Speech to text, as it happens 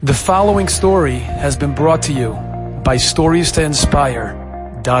The following story has been brought to you by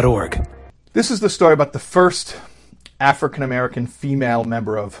StoriesToInspire.org. This is the story about the first African-American female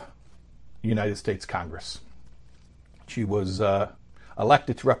member of the United States Congress. She was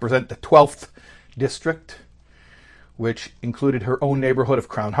elected to represent the 12th District, which included her own neighborhood of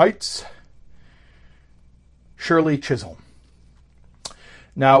Crown Heights, Shirley Chisholm.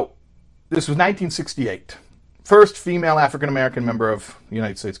 Now, this was 1968. First female African-American member of the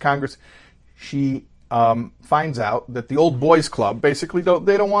United States Congress. She finds out that the old boys club basically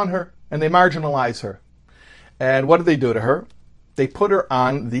they don't want her, and they marginalize her. And what do they do to her? They put her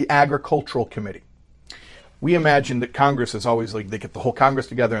on the Agricultural Committee. We imagine that Congress is always like they get the whole Congress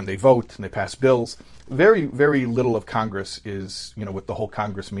together and they vote and they pass bills. Very, very little of Congress is, with the whole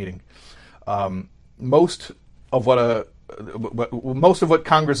Congress meeting. Most of what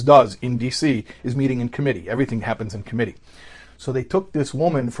Congress does in D.C. is meeting in committee. Everything happens in committee. So they took this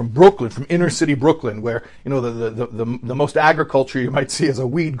woman from Brooklyn, from inner city Brooklyn, where the most agriculture you might see is a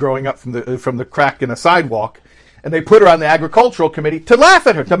weed growing up from the crack in a sidewalk, and they put her on the Agricultural Committee to laugh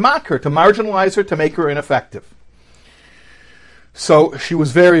at her, to mock her, to marginalize her, to make her ineffective. So she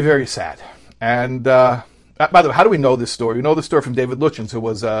was very, very sad. And by the way, how do we know this story? We know this story from David Lutyens, who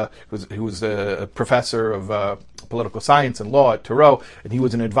was a professor of political science and law at Thoreau, and he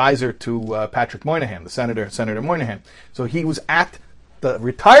was an advisor to Patrick Moynihan, the Senator Moynihan. So he was at the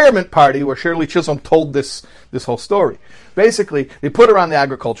retirement party where Shirley Chisholm told this whole story. Basically, they put her on the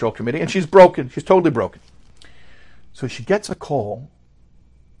Agricultural Committee, and she's broken. She's totally broken. So she gets a call.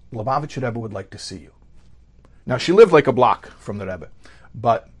 Lubavitcher Rebbe would like to see you. Now, she lived like a block from the Rebbe,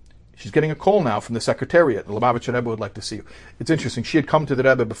 but she's getting a call now from the Secretariat. The Lubavitcher Rebbe would like to see you. It's interesting. She had come to the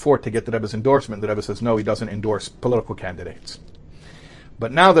Rebbe before to get the Rebbe's endorsement. The Rebbe says, no, he doesn't endorse political candidates.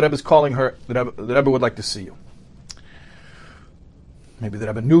 But now the Rebbe's calling her. The Rebbe would like to see you. Maybe the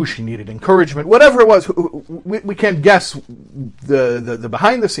Rebbe knew she needed encouragement. Whatever it was, we can't guess the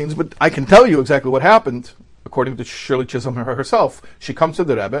behind the scenes, but I can tell you exactly what happened, according to Shirley Chisholm herself. She comes to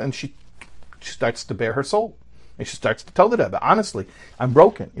the Rebbe and she starts to bare her soul. And she starts to tell the Rebbe, honestly, I'm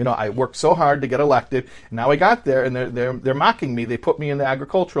broken. I worked so hard to get elected, and now I got there, and they're mocking me. They put me in the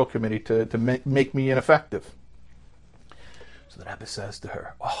Agricultural Committee to make me ineffective. So the Rebbe says to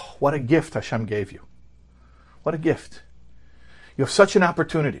her, oh, what a gift Hashem gave you. What a gift. You have such an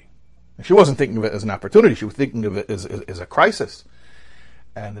opportunity. And she wasn't thinking of it as an opportunity. She was thinking of it as a crisis.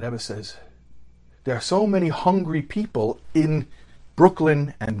 And the Rebbe says, there are so many hungry people in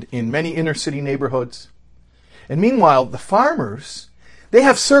Brooklyn and in many inner city neighborhoods. And meanwhile, the farmers, they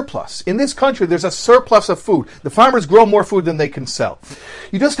have surplus. In this country, there's a surplus of food. The farmers grow more food than they can sell.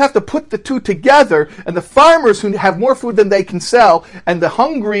 You just have to put the two together, and the farmers who have more food than they can sell, and the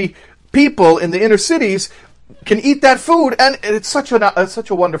hungry people in the inner cities can eat that food, and it's such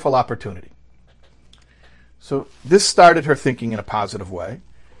a wonderful opportunity. So this started her thinking in a positive way.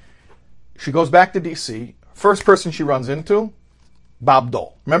 She goes back to D.C. First person she runs into, Bob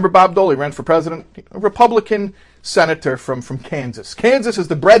Dole. Remember Bob Dole? He ran for president. A Republican senator from Kansas. Kansas is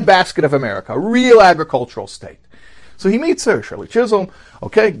the breadbasket of America, a real agricultural state. So he meets her, Shirley Chisholm.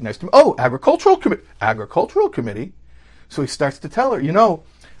 Okay, nice to meet you. Oh, Agricultural Committee. So he starts to tell her,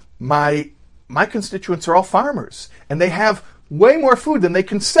 my constituents are all farmers, and they have way more food than they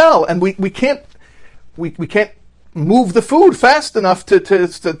can sell, and we can't move the food fast enough so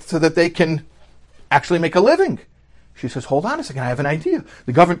that they can actually make a living. She says, hold on a second, I have an idea.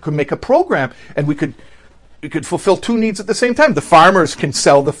 The government could make a program, and we could fulfill two needs at the same time. The farmers can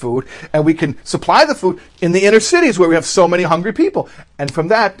sell the food, and we can supply the food in the inner cities where we have so many hungry people. And from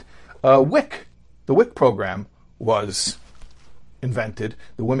that, WIC, the WIC program, was invented,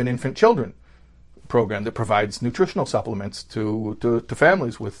 the Women, Infant, Children program that provides nutritional supplements to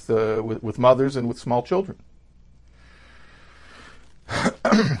families with mothers and with small children.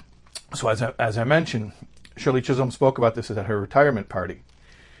 So as I mentioned, Shirley Chisholm spoke about this at her retirement party.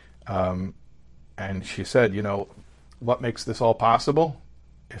 And she said, what makes this all possible?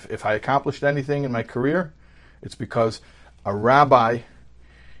 If I accomplished anything in my career, it's because a rabbi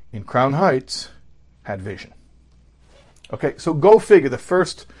in Crown Heights had vision. Okay, so go figure, the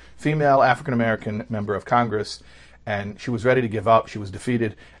first female African-American member of Congress, and she was ready to give up, she was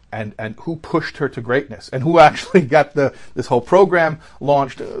defeated, and who pushed her to greatness, and who actually got this whole program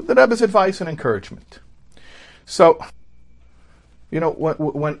launched, the Rebbe's advice and encouragement. So, when a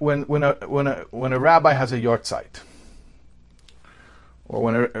rabbi has a yortzeit, or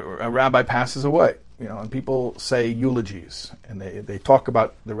when a rabbi passes away, and people say eulogies, and they talk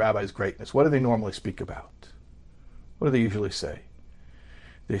about the rabbi's greatness, what do they normally speak about? What do they usually say?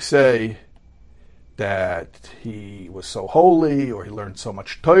 They say that he was so holy, or he learned so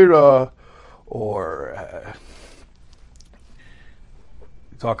much Torah, or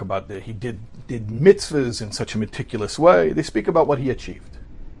talk about that he did mitzvahs in such a meticulous way. They speak about what he achieved.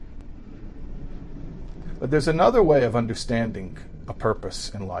 But there's another way of understanding a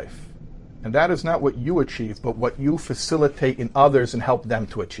purpose in life, and that is not what you achieve, but what you facilitate in others and help them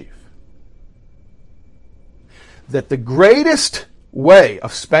to achieve. That the greatest way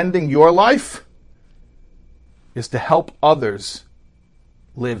of spending your life is to help others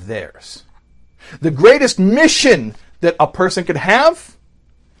live theirs. The greatest mission that a person could have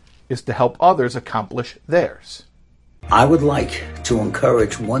is to help others accomplish theirs. I would like to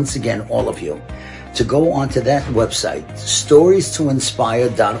encourage once again all of you to go onto that website,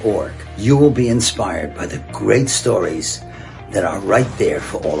 stories2inspire.org. You will be inspired by the great stories that are right there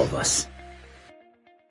for all of us.